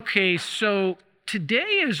Okay, so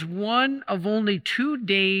today is one of only 2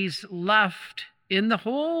 days left in the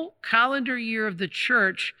whole calendar year of the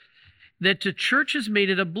church that the church has made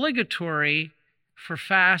it obligatory for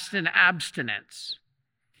fast and abstinence.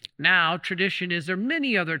 Now, tradition is there are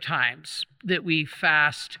many other times that we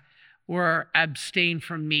fast or abstain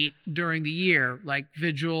from meat during the year, like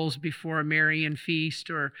vigils before a Marian feast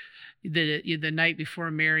or the night before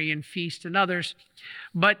a Marian feast and others.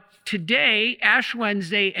 But today, Ash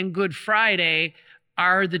Wednesday and Good Friday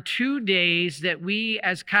are the 2 days that we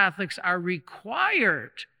as Catholics are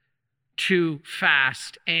required to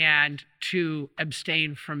fast and to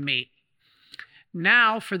abstain from meat.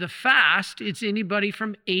 Now, for the fast, it's anybody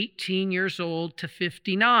from 18 years old to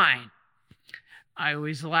 59. I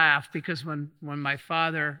always laugh because when my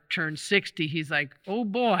father turned 60, he's like, oh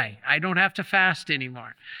boy, I don't have to fast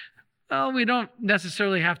anymore. Well, we don't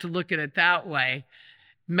necessarily have to look at it that way.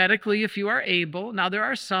 Medically, if you are able, now there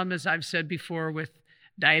are some, as I've said before, with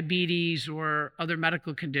diabetes or other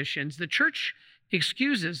medical conditions, the church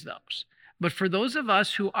excuses those. But for those of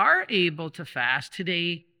us who are able to fast,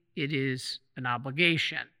 today it is an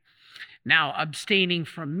obligation. Now, abstaining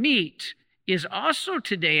from meat is also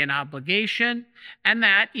today an obligation, and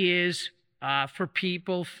that is for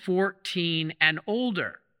people 14 and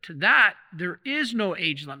older. To that, there is no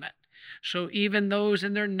age limit. So even those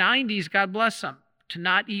in their 90s, God bless them, to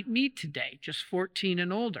not eat meat today, just 14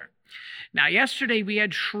 and older. Now, yesterday we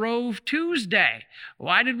had Shrove Tuesday.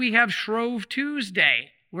 Why did we have Shrove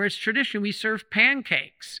Tuesday? Where it's tradition, we serve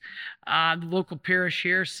pancakes. The local parish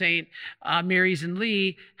here, St. Mary's in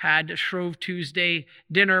Lee, had a Shrove Tuesday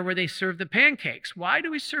dinner where they served the pancakes. Why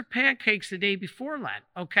do we serve pancakes the day before Lent?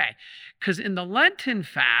 Okay, because in the Lenten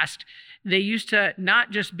fast, they used to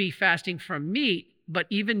not just be fasting from meat, but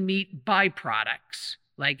even meat byproducts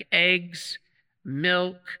like eggs,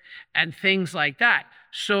 milk, and things like that.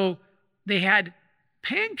 So they had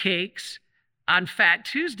pancakes on Fat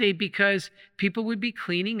Tuesday because people would be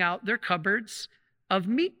cleaning out their cupboards of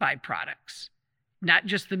meat byproducts. Not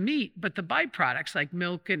just the meat, but the byproducts like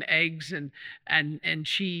milk and eggs and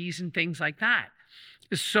cheese and things like that.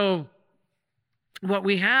 So what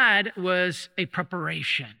we had was a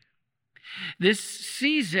preparation. This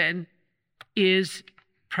season is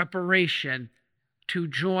preparation to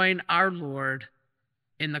join our Lord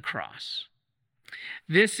in the cross.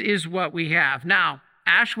 This is what we have. Now,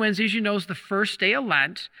 Ash Wednesday, as you know, is the first day of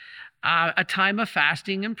Lent, a time of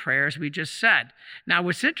fasting and prayer, as we just said. Now,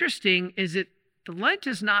 what's interesting is that the Lent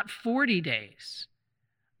is not 40 days.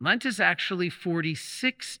 Lent is actually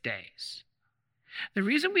 46 days. The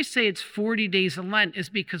reason we say it's 40 days of Lent is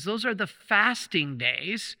because those are the fasting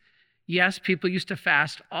days. Yes, people used to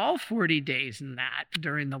fast all 40 days in that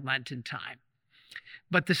during the Lenten time.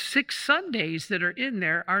 But the 6 Sundays that are in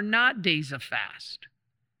there are not days of fast.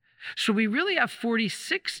 So we really have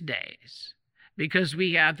 46 days because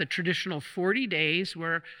we have the traditional 40 days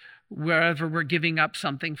wherever we're giving up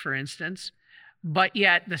something, for instance, but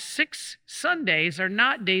yet the 6 Sundays are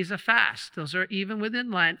not days of fast. Those are, even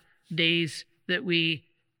within Lent, days that we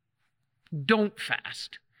don't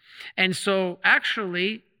fast. And so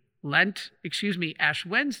actually Ash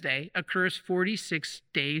Wednesday occurs 46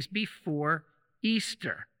 days before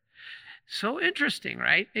Easter. So interesting,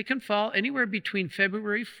 right? It can fall anywhere between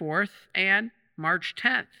February 4th and March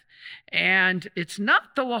 10th. And it's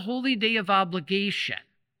not, though, a holy day of obligation.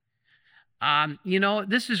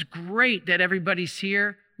 This is great that everybody's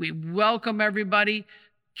here. We welcome everybody.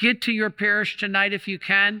 Get to your parish tonight if you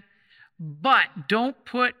can. But don't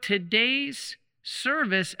put today's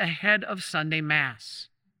service ahead of Sunday Mass.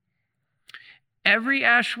 Every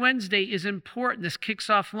Ash Wednesday is important. This kicks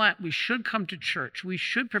off Lent. We should come to church. We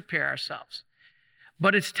should prepare ourselves.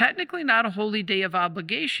 But it's technically not a holy day of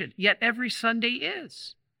obligation, yet every Sunday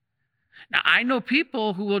is. Now, I know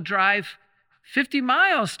people who will drive 50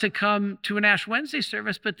 miles to come to an Ash Wednesday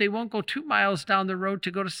service, but they won't go 2 miles down the road to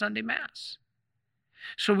go to Sunday Mass.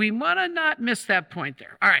 So we want to not miss that point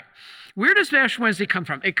there. All right, where does Ash Wednesday come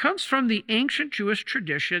from? It comes from the ancient Jewish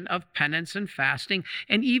tradition of penance and fasting,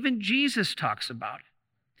 and even Jesus talks about it.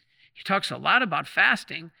 He talks a lot about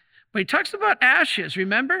fasting, but he talks about ashes,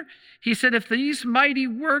 remember? He said, if these mighty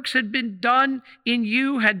works had been done in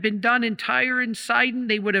you, had been done in Tyre and Sidon,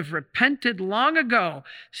 they would have repented long ago,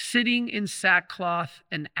 sitting in sackcloth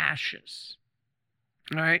and ashes.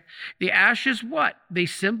 All right. The ashes, what? They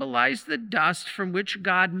symbolize the dust from which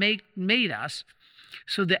God made us.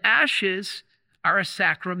 So the ashes are a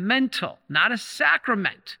sacramental, not a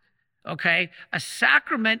sacrament. Okay. A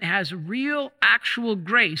sacrament has real, actual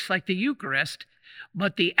grace, like the Eucharist,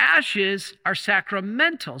 but the ashes are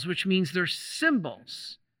sacramentals, which means they're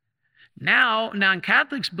symbols. Now,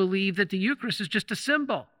 non-Catholics believe that the Eucharist is just a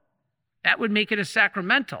symbol. That would make it a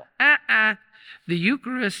sacramental. The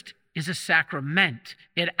Eucharist is a sacrament.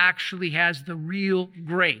 It actually has the real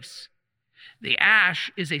grace. The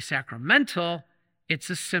ash is a sacramental. It's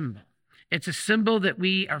a symbol. It's a symbol that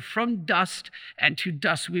we are from dust, and to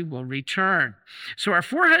dust we will return. So our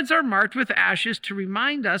foreheads are marked with ashes to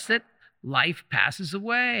remind us that life passes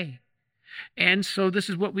away. And so this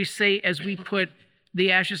is what we say as we put the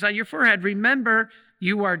ashes on your forehead. Remember,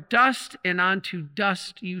 you are dust, and unto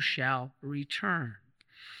dust you shall return.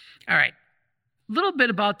 All right, a little bit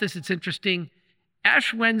about this. It's interesting.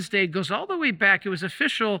 Ash Wednesday goes all the way back. It was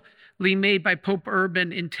officially made by Pope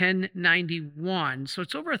Urban in 1091. So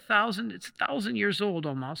it's over 1,000 years old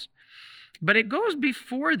almost. But it goes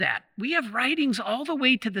before that. We have writings all the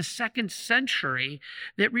way to the 2nd century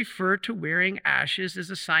that refer to wearing ashes as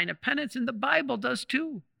a sign of penance, and the Bible does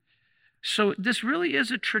too. So this really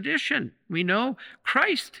is a tradition. We know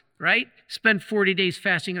Christ, right, spent 40 days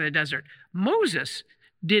fasting in the desert. Moses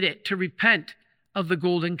did it to repent of the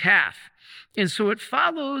golden calf. And so it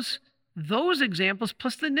follows those examples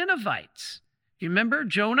plus the Ninevites. You remember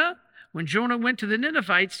Jonah? When Jonah went to the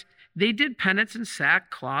Ninevites, they did penance in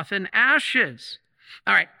sackcloth and ashes.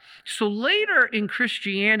 All right, so later in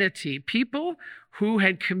Christianity, people who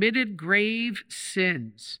had committed grave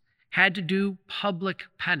sins had to do public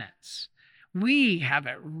penance. We have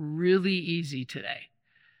it really easy today,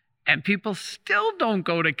 and people still don't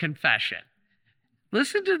go to confession.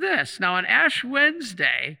 Listen to this. Now, on Ash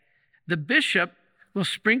Wednesday, the bishop will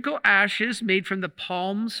sprinkle ashes made from the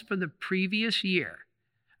palms from the previous year.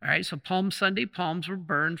 All right, so Palm Sunday, palms were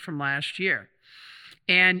burned from last year.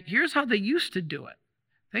 And here's how they used to do it.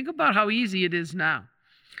 Think about how easy it is now.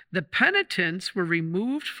 The penitents were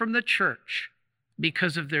removed from the church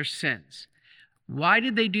because of their sins. Why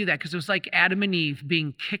did they do that? Because it was like Adam and Eve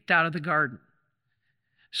being kicked out of the garden.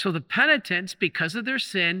 So the penitents, because of their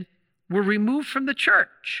sin, were removed from the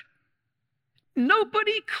church.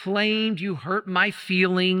 Nobody claimed you hurt my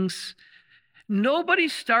feelings. Nobody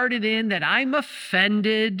started in that I'm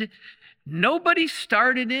offended. Nobody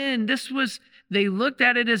started in. They looked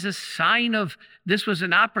at it as a sign of this was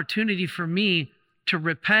an opportunity for me to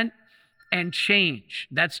repent and change.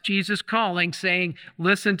 That's Jesus calling, saying,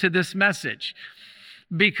 listen to this message.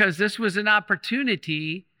 Because this was an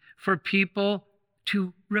opportunity for people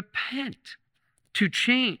to repent, to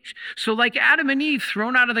change. So like Adam and Eve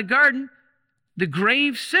thrown out of the garden, the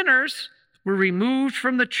grave sinners were removed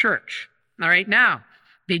from the church. All right, now,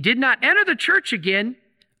 they did not enter the church again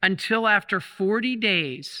until after 40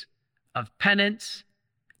 days of penance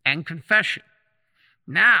and confession.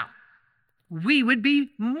 Now, we would be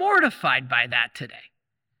mortified by that today.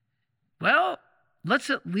 Well, let's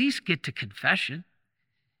at least get to confession.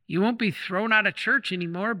 You won't be thrown out of church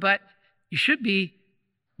anymore, but you should be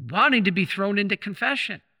wanting to be thrown into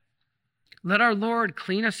confession. Let our Lord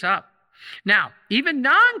clean us up. Now, even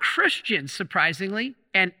non-Christians, surprisingly,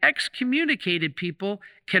 and excommunicated people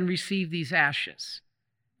can receive these ashes,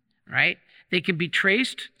 right? They can be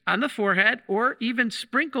traced on the forehead or even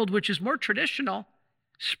sprinkled, which is more traditional,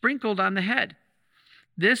 sprinkled on the head.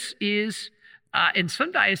 This is, in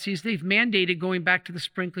some dioceses, they've mandated going back to the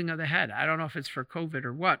sprinkling of the head. I don't know if it's for COVID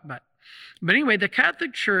or what, but anyway, the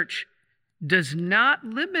Catholic Church does not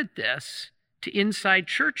limit this to inside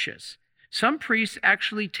churches. Some priests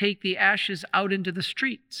actually take the ashes out into the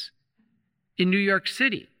streets. In New York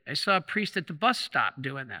City, I saw a priest at the bus stop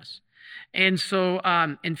doing this. And so,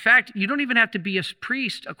 in fact, you don't even have to be a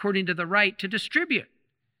priest according to the rite to distribute.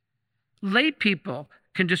 Lay people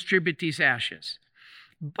can distribute these ashes.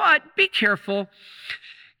 But be careful.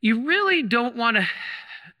 You really don't want to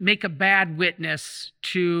make a bad witness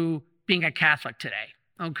to being a Catholic today,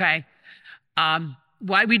 okay?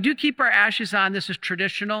 Why we do keep our ashes on, this is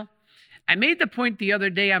traditional. I made the point the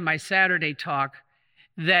other day on my Saturday talk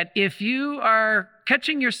that if you are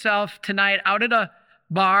catching yourself tonight out at a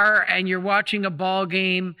bar and you're watching a ball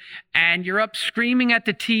game and you're up screaming at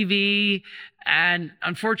the TV and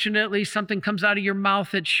unfortunately something comes out of your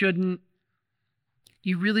mouth that shouldn't,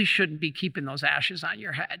 you really shouldn't be keeping those ashes on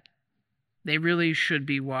your head. They really should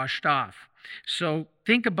be washed off. So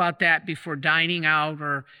think about that before dining out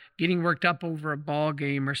or getting worked up over a ball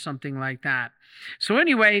game or something like that. So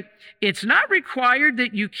anyway, it's not required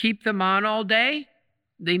that you keep them on all day.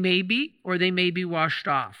 They may be, or they may be washed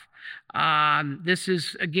off. This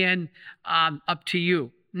is, again, up to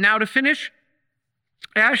you. Now to finish,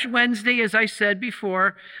 Ash Wednesday, as I said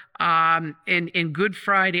before, and Good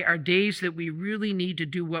Friday are days that we really need to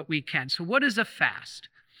do what we can. So what is a fast?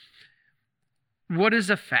 What is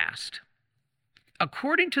a fast?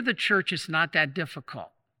 According to the church, it's not that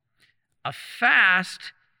difficult. A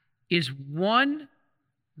fast is one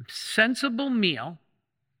sensible meal,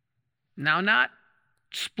 now not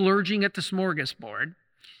splurging at the smorgasbord,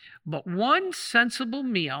 but one sensible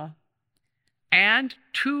meal and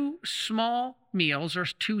two small meals or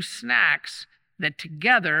two snacks that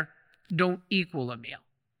together don't equal a meal.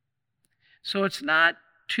 So it's not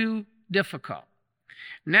too difficult.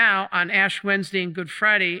 Now, on Ash Wednesday and Good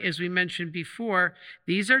Friday, as we mentioned before,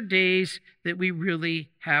 these are days that we really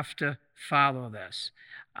have to follow this.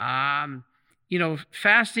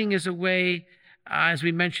 Fasting is a way, as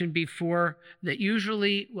we mentioned before, that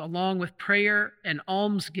usually, along with prayer and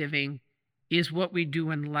almsgiving, is what we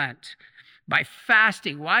do in Lent. By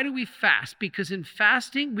fasting, why do we fast? Because in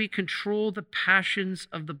fasting, we control the passions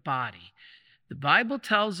of the body. The Bible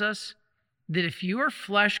tells us that if your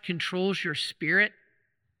flesh controls your spirit,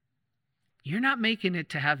 you're not making it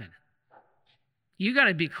to heaven. You got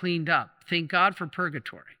to be cleaned up. Thank God for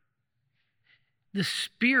purgatory. The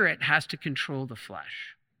spirit has to control the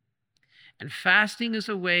flesh. And fasting is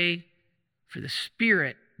a way for the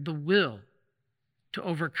spirit, the will, to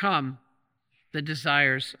overcome the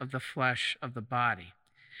desires of the flesh of the body.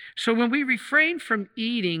 So when we refrain from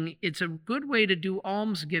eating, it's a good way to do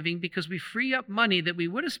almsgiving because we free up money that we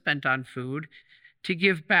would have spent on food to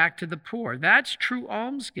give back to the poor. That's true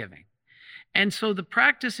almsgiving. And so the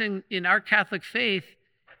practice in our Catholic faith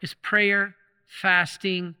is prayer,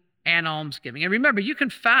 fasting, and almsgiving. And remember, you can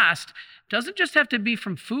fast. It doesn't just have to be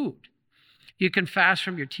from food. You can fast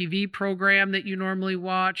from your TV program that you normally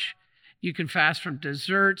watch. You can fast from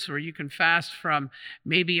desserts, or you can fast from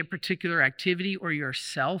maybe a particular activity or your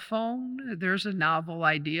cell phone. There's a novel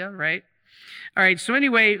idea, right? All right, so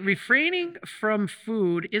anyway, refraining from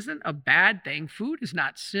food isn't a bad thing. Food is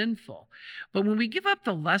not sinful. But when we give up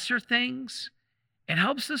the lesser things, it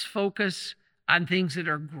helps us focus on things that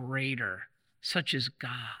are greater, such as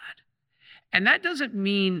God. And that doesn't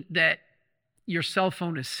mean that your cell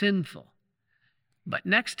phone is sinful, but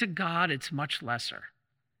next to God, it's much lesser.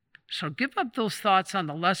 So give up those thoughts on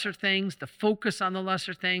the lesser things, the focus on the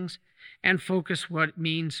lesser things, and focus what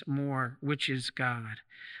means more, which is God.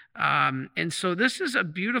 And so this is a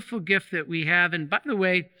beautiful gift that we have. And by the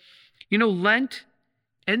way, Lent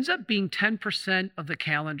ends up being 10% of the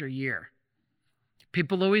calendar year.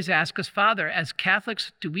 People always ask us, Father, as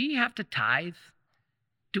Catholics, do we have to tithe?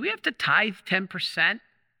 Do we have to tithe 10%?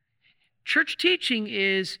 Church teaching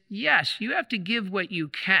is, yes, you have to give what you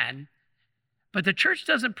can, but the church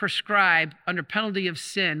doesn't prescribe under penalty of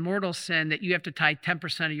sin, mortal sin, that you have to tithe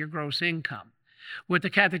 10% of your gross income. What the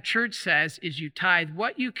Catholic Church says is you tithe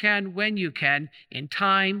what you can, when you can, in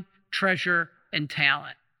time, treasure, and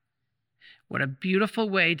talent. What a beautiful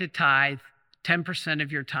way to tithe 10%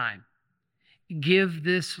 of your time. Give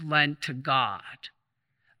this Lent to God.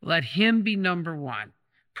 Let Him be number one.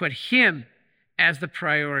 Put Him as the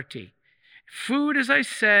priority. Food, as I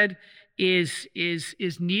said, is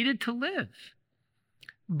needed to live.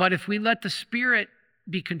 But if we let the spirit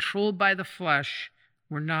be controlled by the flesh,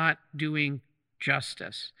 we're not doing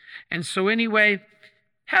justice. And so anyway,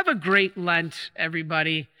 have a great Lent,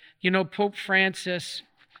 everybody. Pope Francis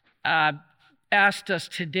asked us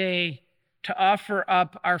today to offer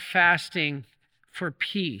up our fasting for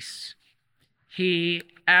peace. He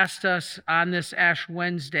asked us on this Ash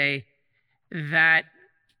Wednesday,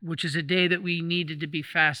 which is a day that we needed to be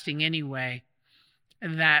fasting anyway,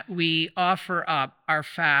 that we offer up our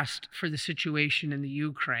fast for the situation in the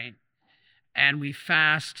Ukraine. And we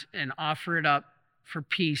fast and offer it up for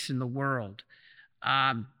peace in the world.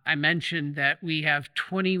 I mentioned that we have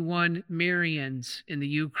 21 Marians in the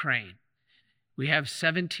Ukraine. We have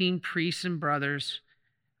 17 priests and brothers.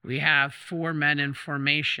 We have 4 men in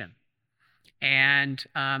formation. And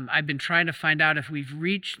I've been trying to find out if we've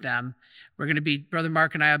reached them. Brother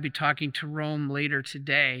Mark and I will be talking to Rome later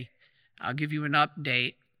today. I'll give you an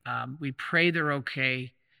update. We pray they're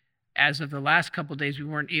okay. As of the last couple of days, we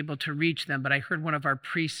weren't able to reach them, but I heard one of our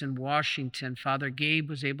priests in Washington, Father Gabe,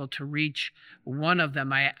 was able to reach one of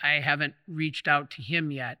them. I haven't reached out to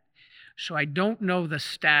him yet, so I don't know the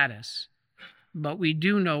status, but we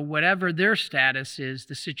do know whatever their status is,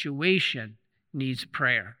 the situation needs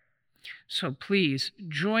prayer. So please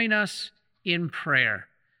join us in prayer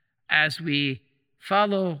as we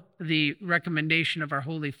follow the recommendation of our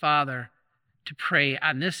Holy Father to pray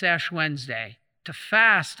on this Ash Wednesday, to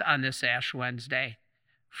fast on this Ash Wednesday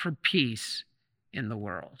for peace in the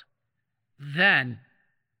world. Then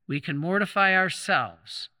we can mortify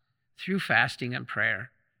ourselves through fasting and prayer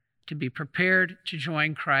to be prepared to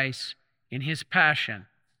join Christ in His passion,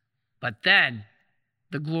 but then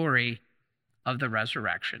the glory of the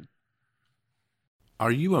resurrection.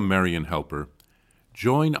 Are you a Marian helper?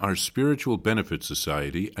 Join our Spiritual Benefit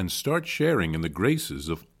Society and start sharing in the graces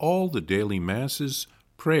of all the daily masses,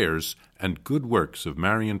 prayers, and good works of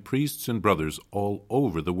Marian priests and brothers all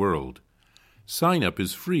over the world. Sign up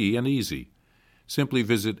is free and easy. Simply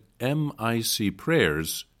visit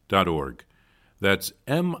micprayers.org. That's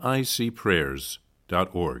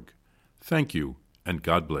micprayers.org. Thank you, and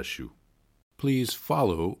God bless you. Please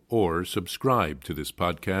follow or subscribe to this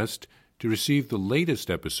podcast to receive the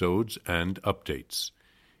latest episodes and updates.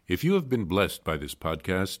 If you have been blessed by this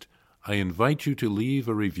podcast, I invite you to leave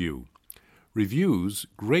a review. Reviews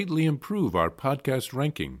greatly improve our podcast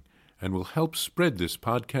ranking and will help spread this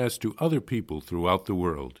podcast to other people throughout the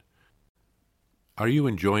world. Are you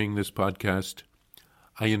enjoying this podcast?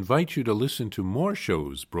 I invite you to listen to more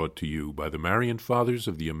shows brought to you by the Marian Fathers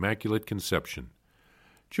of the Immaculate Conception.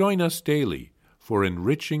 Join us daily for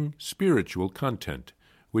enriching spiritual content,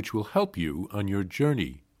 which will help you on your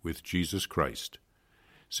journey with Jesus Christ.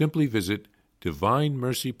 Simply visit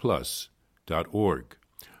DivineMercyPlus.org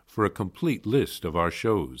for a complete list of our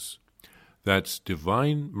shows. That's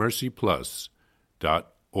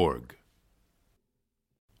DivineMercyPlus.org.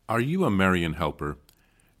 Are you a Marian helper?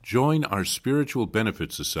 Join our Spiritual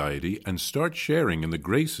Benefit Society and start sharing in the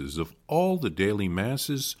graces of all the daily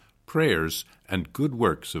masses, prayers, and good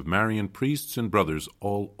works of Marian priests and brothers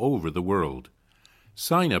all over the world.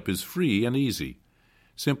 Sign up is free and easy.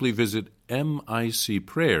 Simply visit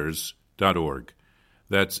micprayers.org.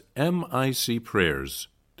 That's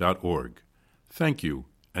micprayers.org. Thank you,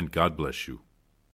 and God bless you.